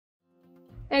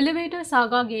Elevator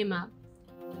Saga game app.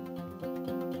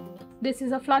 This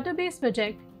is a Flutter-based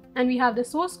project and we have the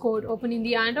source code open in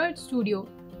the Android Studio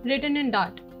written in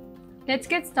Dart. Let's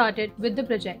get started with the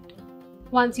project.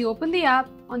 Once you open the app,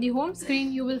 on the home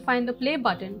screen you will find the play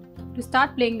button to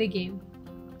start playing the game.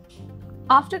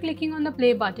 After clicking on the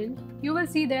play button, you will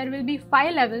see there will be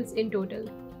 5 levels in total,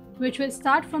 which will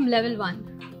start from level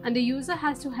 1, and the user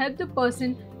has to help the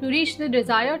person to reach the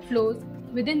desired floors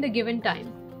within the given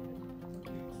time.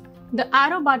 The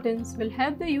arrow buttons will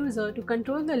help the user to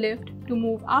control the lift to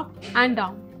move up and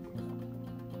down.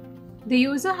 The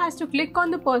user has to click on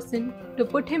the person to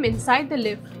put him inside the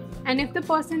lift, and if the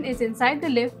person is inside the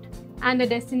lift and the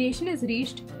destination is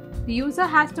reached, the user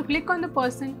has to click on the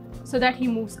person so that he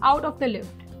moves out of the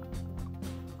lift.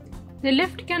 The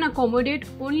lift can accommodate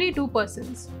only 2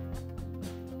 persons.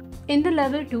 In the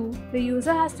level 2, the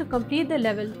user has to complete the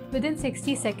level within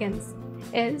 60 seconds,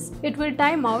 else it will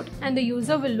time out and the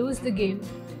user will lose the game.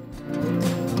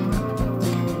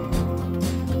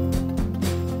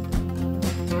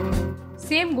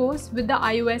 Same goes with the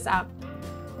iOS app.